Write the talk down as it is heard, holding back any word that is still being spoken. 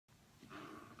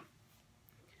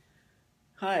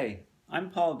Hi, I'm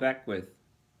Paul Beckwith.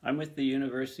 I'm with the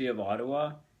University of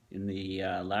Ottawa in the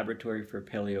Laboratory for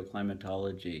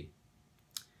Paleoclimatology.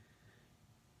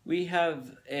 We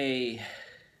have a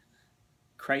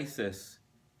crisis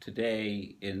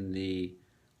today in the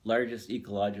largest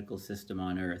ecological system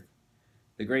on Earth.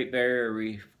 The Great Barrier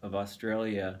Reef of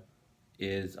Australia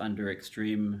is under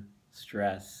extreme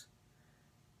stress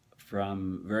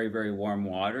from very, very warm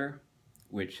water,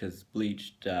 which has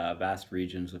bleached vast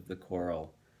regions of the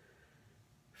coral.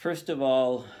 First of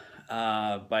all,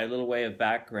 by a little way of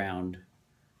background,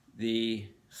 the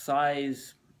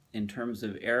size in terms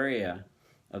of area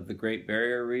of the Great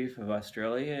Barrier Reef of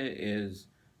Australia is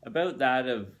about that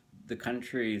of the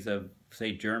countries of,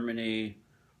 say, Germany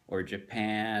or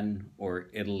Japan or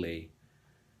Italy.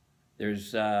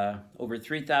 There's over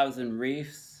 3,000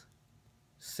 reefs,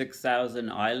 6,000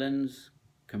 islands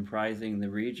comprising the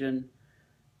region,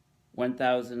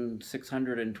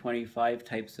 1,625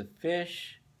 types of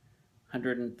fish,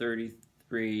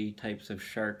 133 types of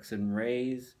sharks and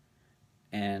rays,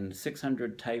 and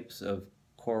 600 types of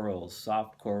corals,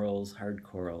 soft corals, hard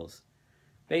corals.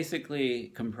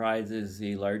 Basically comprises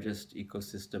the largest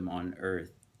ecosystem on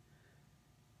Earth.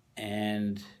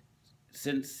 And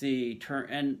since the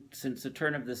turn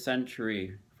of the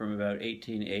century, from about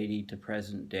 1880 to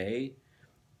present day,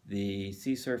 the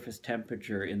sea surface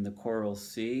temperature in the Coral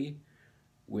Sea,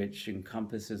 which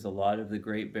encompasses a lot of the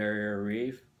Great Barrier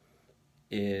Reef,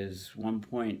 is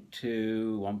 1.2,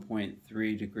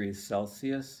 1.3 degrees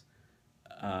Celsius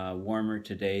warmer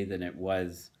today than it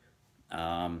was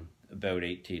about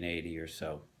 1880 or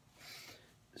so.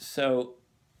 So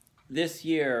this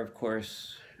year, of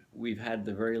course, we've had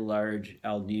the very large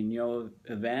El Nino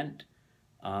event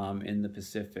in the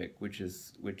Pacific, which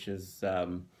has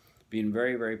been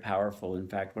very, very powerful. In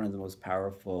fact, one of the most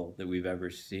powerful that we've ever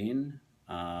seen.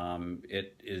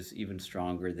 It is even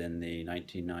stronger than the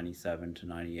 1997 to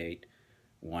 98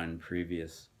 one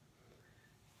previous.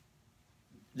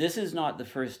 This is not the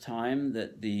first time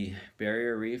that the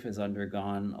barrier reef has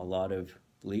undergone a lot of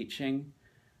bleaching,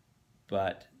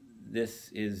 but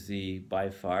this is by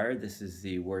far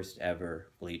the worst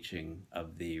ever bleaching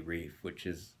of the reef, which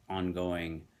is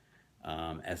ongoing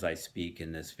as I speak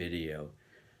in this video.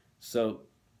 So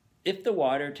if the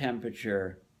water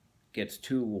temperature gets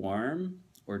too warm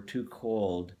or too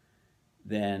cold,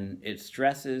 then it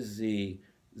stresses the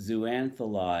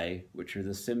zooanthellae, which are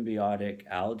the symbiotic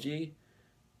algae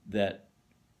that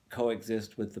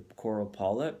coexist with the coral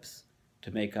polyps to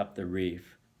make up the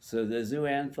reef. So the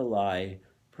zooanthellae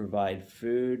provide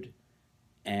food,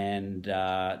 and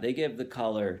they give the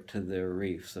color to the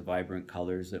reefs, the vibrant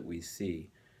colors that we see.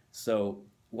 So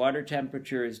water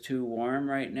temperature is too warm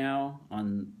right now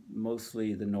on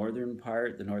mostly the northern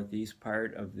part, the northeast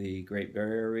part of the Great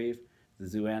Barrier Reef. The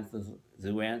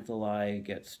zooanthellae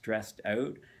get stressed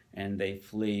out and they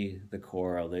flee the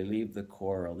coral. They leave the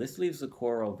coral. This leaves the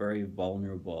coral very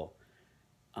vulnerable,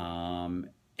 and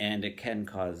it can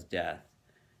cause death.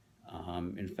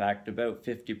 In fact, about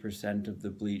 50% of the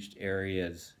bleached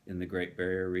areas in the Great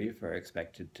Barrier Reef are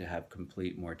expected to have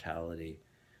complete mortality.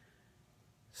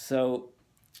 So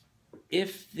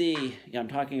I'm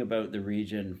talking about the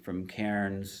region from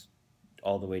Cairns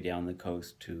all the way down the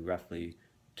coast to roughly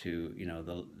to,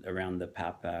 around the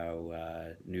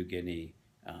Papua New Guinea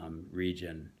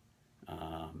region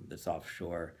that's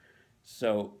offshore.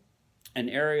 So an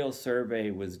aerial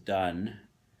survey was done.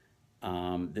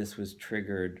 This was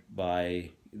triggered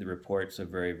by the reports of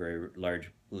very, very large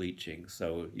bleaching.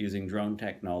 So using drone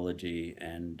technology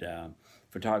and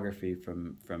photography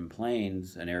from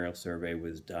planes, an aerial survey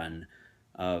was done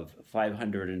of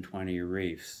 520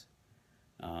 reefs,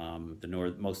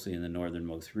 mostly in the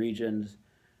northernmost regions.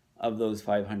 Of those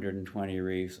 520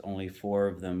 reefs, only 4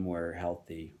 of them were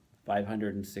healthy.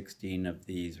 516 of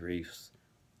these reefs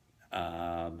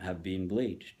have been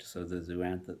bleached, so the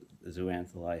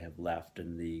zooanthellae have left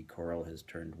and the coral has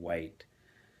turned white.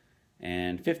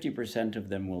 And 50% of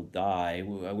them will die.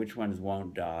 Which ones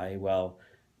won't die? Well,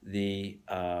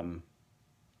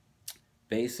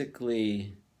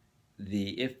 basically,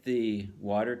 if the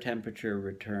water temperature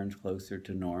returns closer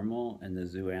to normal and the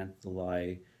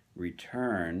zooanthellae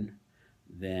return,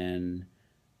 then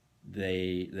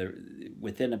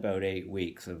within about 8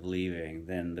 weeks of leaving,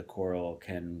 then the coral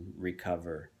can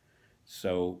recover.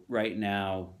 So right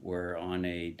now we're on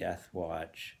a death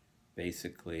watch.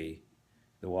 Basically,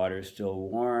 the water is still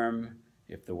warm.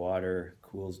 If the water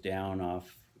cools down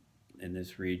off in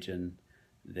this region,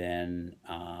 then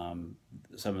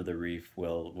some of the reef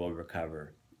will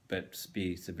recover, but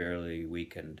be severely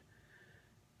weakened.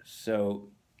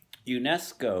 So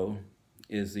UNESCO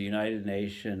is the United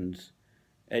Nations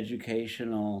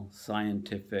educational,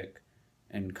 scientific,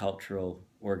 and cultural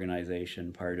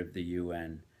organization, part of the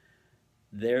UN.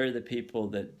 They're the people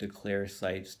that declare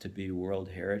sites to be World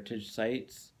Heritage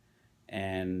Sites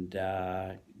and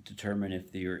determine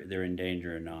if they're in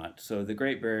danger or not. So the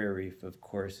Great Barrier Reef, of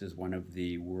course, is one of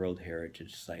the World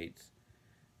Heritage Sites.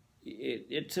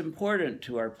 It's important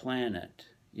to our planet.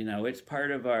 You know, it's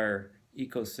part of our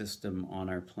ecosystem on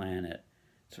our planet.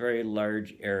 It's a very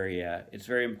large area. It's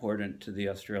very important to the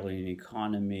Australian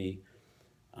economy.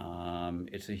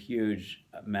 It's a huge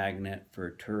magnet for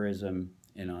tourism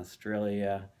in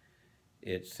Australia.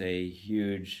 It's a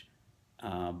huge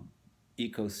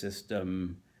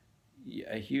ecosystem,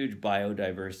 a huge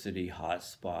biodiversity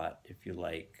hotspot, if you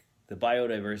like. The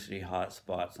biodiversity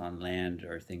hotspots on land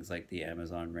are things like the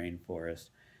Amazon rainforest.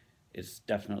 It's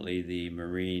definitely the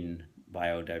marine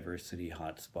biodiversity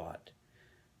hotspot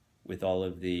with all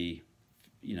of the,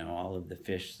 all of the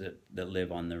fish that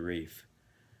live on the reef.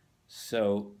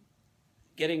 So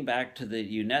getting back to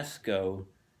the UNESCO,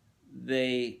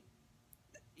 they've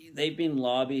been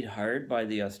lobbied hard by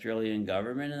the Australian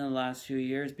government in the last few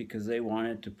years because they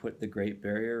wanted to put the Great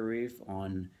Barrier Reef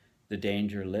on the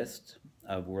danger list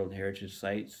of World Heritage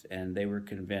Sites, and they were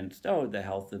convinced, oh, the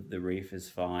health of the reef is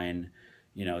fine.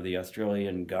 You know, the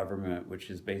Australian government, which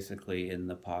is basically in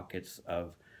the pockets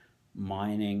of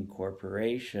mining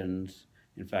corporations.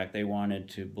 In fact, they wanted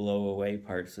to blow away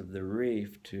parts of the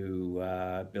reef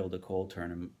to build a coal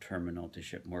terminal to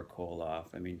ship more coal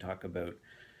off. I mean, talk about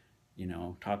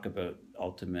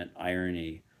ultimate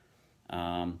irony.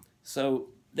 So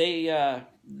the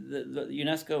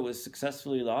UNESCO was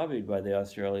successfully lobbied by the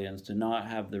Australians to not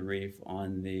have the reef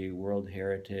on the World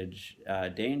Heritage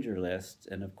danger list.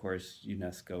 And of course,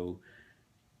 UNESCO,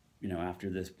 after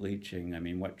this bleaching, I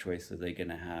mean, what choice are they going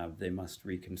to have? They must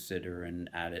reconsider and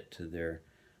add it to their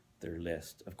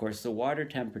list. Of course, the water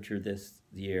temperature this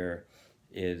year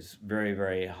is very,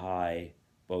 very high,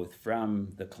 both from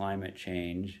the climate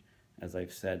change, as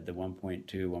I've said, the 1.2,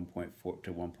 1.4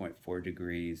 to 1.4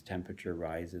 degrees temperature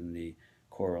rise in the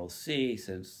Coral Sea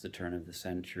since the turn of the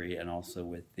century, and also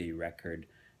with the record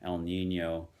El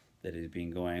Nino that has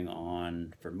been going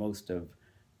on for most of,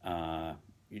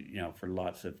 for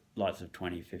lots of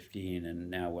 2015 and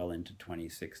now well into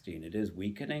 2016. It is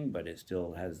weakening, but it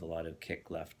still has a lot of kick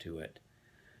left to it.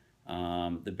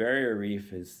 The Barrier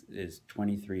Reef is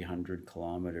 2,300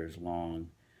 kilometers long.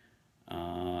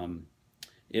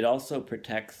 It also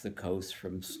protects the coast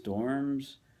from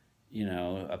storms,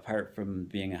 apart from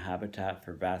being a habitat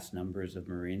for vast numbers of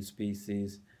marine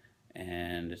species.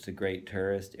 And it's a great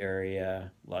tourist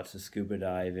area, lots of scuba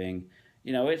diving.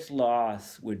 Its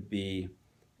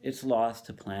loss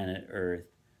to planet Earth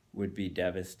would be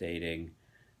devastating.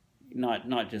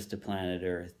 Not just to planet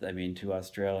Earth, I mean to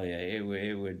Australia.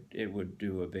 It would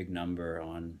do a big number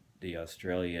on the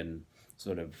Australian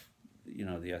sort of,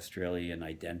 the Australian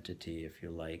identity, if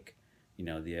you like,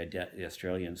 the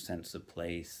Australian sense of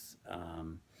place,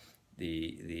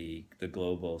 the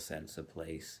global sense of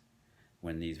place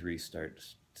when these reefs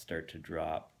start to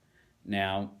drop.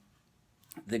 Now,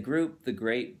 the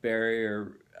Great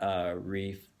Barrier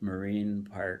Reef Marine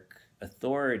Park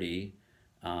Authority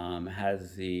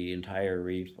has the entire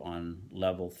reef on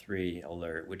level 3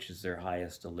 alert, which is their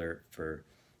highest alert for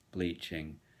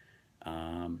bleaching,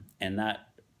 and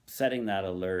setting that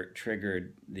alert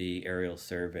triggered the aerial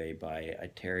survey by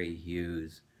Terry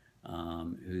Hughes,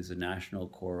 who's a National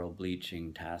Coral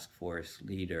Bleaching Task Force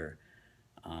leader.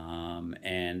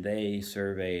 And they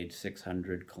surveyed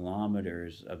 600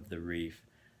 kilometers of the reef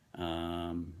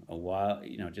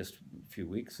just a few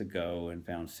weeks ago and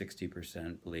found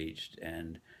 60% bleached.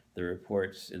 And the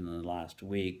reports in the last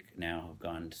week now have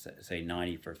gone to say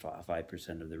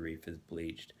 95% of the reef is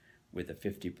bleached, with a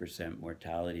 50%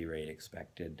 mortality rate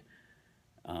expected.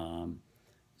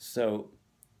 So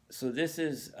this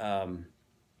is,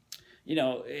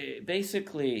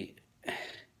 basically,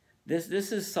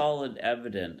 this is solid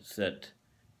evidence that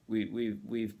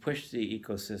we've pushed the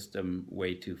ecosystem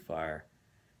way too far.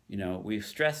 We've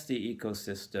stressed the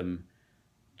ecosystem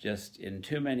just in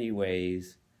too many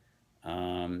ways.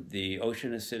 The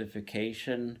ocean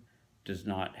acidification does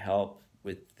not help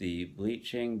with the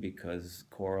bleaching because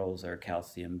corals are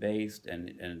calcium based,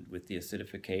 and with the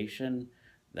acidification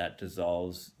that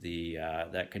dissolves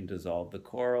that can dissolve the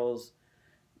corals.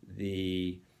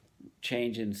 The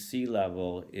change in sea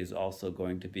level is also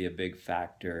going to be a big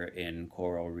factor in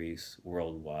coral reefs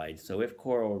worldwide. So if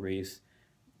coral reefs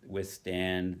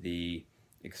withstand the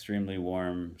extremely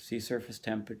warm sea surface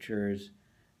temperatures,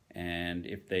 and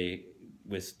if they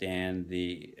withstand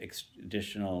the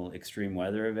additional extreme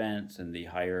weather events and the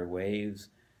higher waves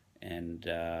and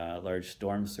large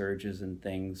storm surges and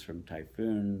things from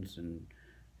typhoons and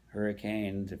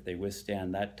hurricanes, if they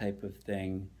withstand that type of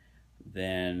thing,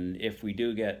 then if we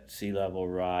do get sea level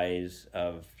rise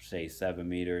of, say, 7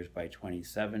 meters by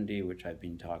 2070, which I've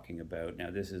been talking about, now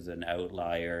this is an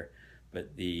outlier,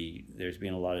 but there's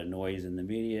been a lot of noise in the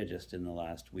media just in the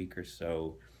last week or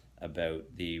so about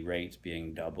the rates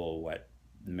being double what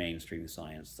the mainstream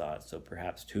science thought. So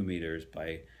perhaps 2 meters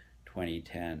by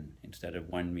 2010 instead of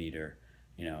 1 meter.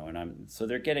 And so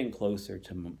they're getting closer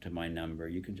to my number.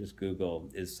 You can just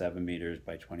Google, is 7 meters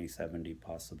by 2070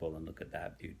 possible, and look at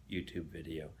that YouTube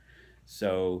video.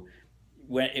 So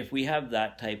if we have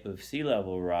that type of sea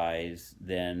level rise,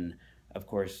 then of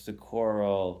course the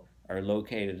coral are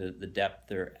located at the depth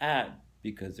they're at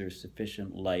because there's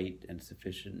sufficient light and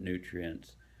sufficient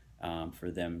nutrients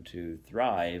for them to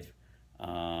thrive,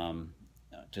 to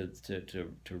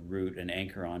root and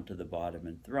anchor onto the bottom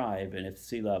and thrive. And if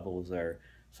sea levels are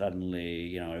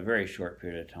suddenly, in a very short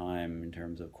period of time in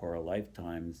terms of coral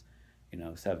lifetimes,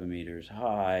 7 meters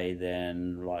high,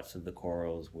 then lots of the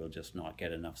corals will just not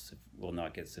get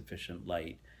sufficient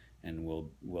light, and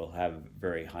will have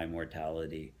very high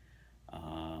mortality.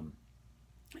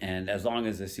 And as long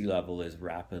as the sea level is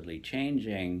rapidly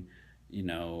changing,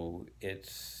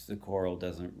 the coral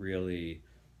doesn't really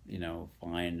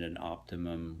find an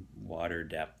optimum water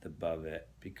depth above it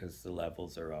because the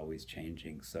levels are always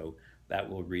changing. So that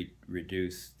will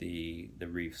reduce the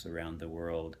reefs around the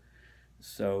world.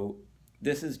 So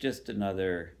this is just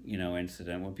another,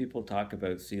 incident. When people talk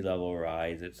about sea level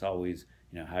rise, it's always,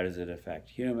 how does it affect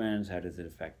humans? How does it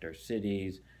affect our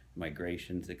cities,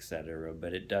 migrations, etc.?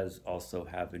 But it does also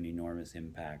have an enormous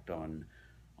impact on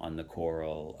the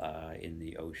coral in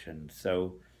the ocean.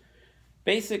 So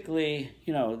basically,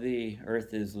 the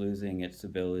Earth is losing its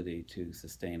ability to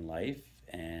sustain life,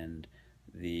 and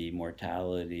the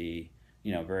mortality,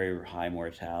 very high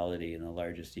mortality in the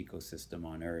largest ecosystem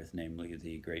on Earth, namely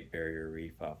the Great Barrier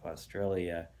Reef off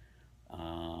Australia,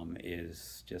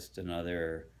 is just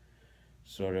another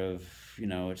sort of,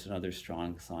 it's another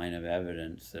strong sign of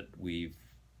evidence that we've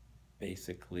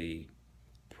basically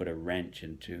put a wrench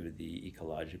into the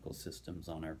ecological systems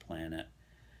on our planet.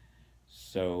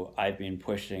 So I've been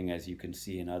pushing, as you can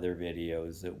see in other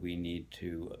videos, that we need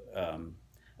to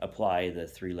apply the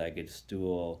three-legged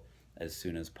stool as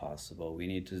soon as possible. We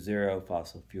need to zero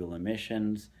fossil fuel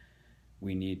emissions.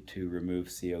 We need to remove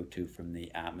CO2 from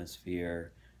the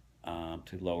atmosphere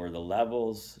to lower the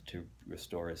levels, to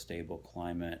restore a stable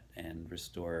climate and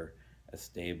restore a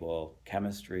stable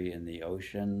chemistry in the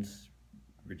oceans,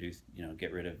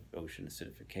 get rid of ocean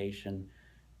acidification.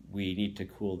 We need to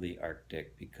cool the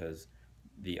Arctic, because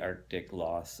the Arctic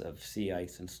loss of sea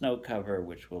ice and snow cover,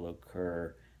 which will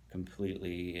occur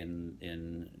completely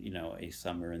in a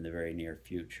summer in the very near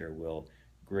future, will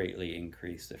greatly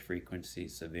increase the frequency,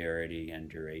 severity, and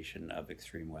duration of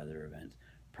extreme weather events,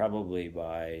 probably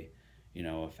by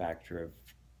a factor of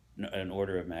an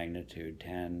order of magnitude,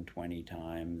 10, 20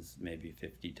 times, maybe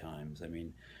 50 times. I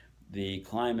mean, the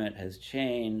climate has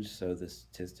changed, so the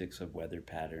statistics of weather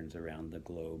patterns around the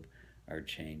globe are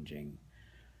changing.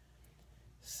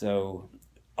 So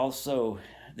also,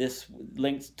 this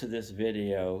links to this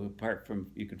video, apart from,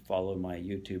 you can follow my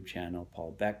YouTube channel,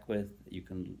 Paul Beckwith. You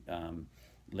can,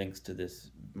 links to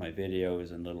my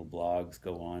videos and little blogs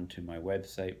go on to my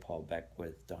website,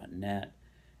 paulbeckwith.net.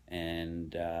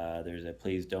 And there's a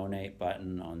please donate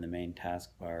button on the main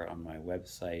taskbar on my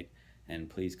website. And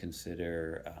please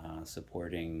consider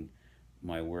supporting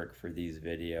my work for these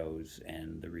videos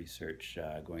and the research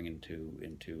going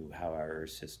into how our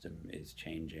Earth system is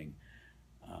changing.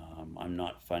 I'm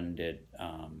not funded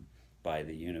by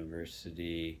the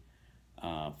university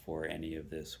for any of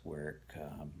this work.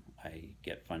 I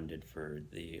get funded for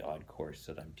the odd course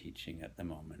that I'm teaching at the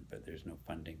moment, but there's no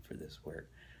funding for this work.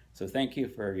 So thank you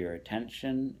for your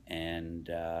attention, and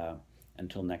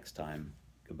until next time,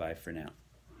 goodbye for now.